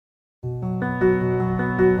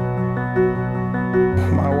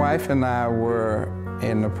wife and I were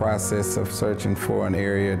in the process of searching for an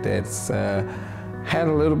area that's had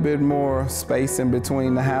a little bit more space in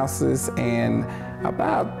between the houses, and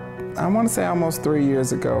I want to say almost 3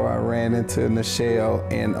 years ago, I ran into Nichelle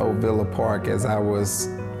in Ovilla Park as I was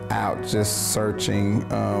out just searching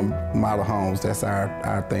model homes. That's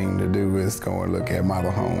our thing to do, is go and look at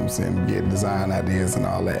model homes and get design ideas and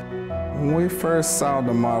all that. When we first saw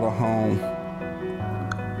the model home,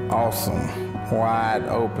 awesome, wide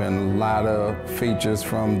open, a lot of features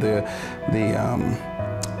from the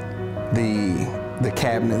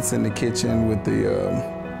cabinets in the kitchen with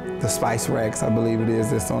the spice racks, I believe it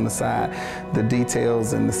is, that's on the side, the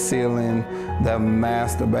details in the ceiling, the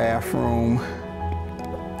master bathroom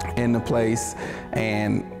in the place,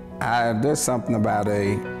 and there's something about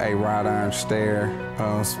a wrought iron stair,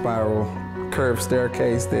 spiral curved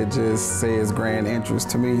staircase that just says grand entrance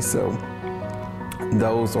to me. So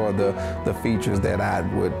those are the features that I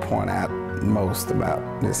would point out most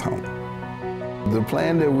about this home. The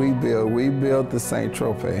plan that we built the St.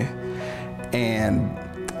 Tropez, and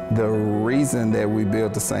the reason that we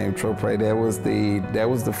built the St. Tropez, that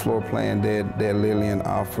was the floor plan that Lillian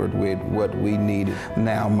offered with what we needed.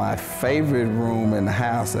 Now, my favorite room in the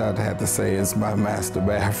house, I'd have to say, is my master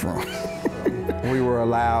bathroom. We were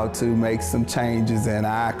allowed to make some changes, and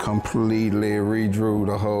I completely redrew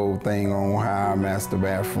the whole thing on how our master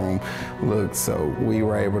bathroom looked. So we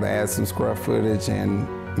were able to add some square footage and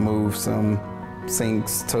move some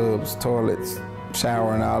sinks, tubs, toilets,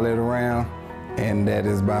 shower, and all that around. And that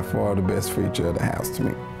is by far the best feature of the house to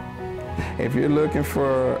me. If you're looking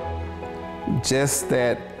for just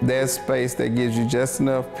that space that gives you just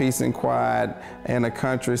enough peace and quiet in a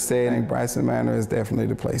country setting, Bryson Manor is definitely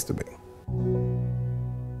the place to be.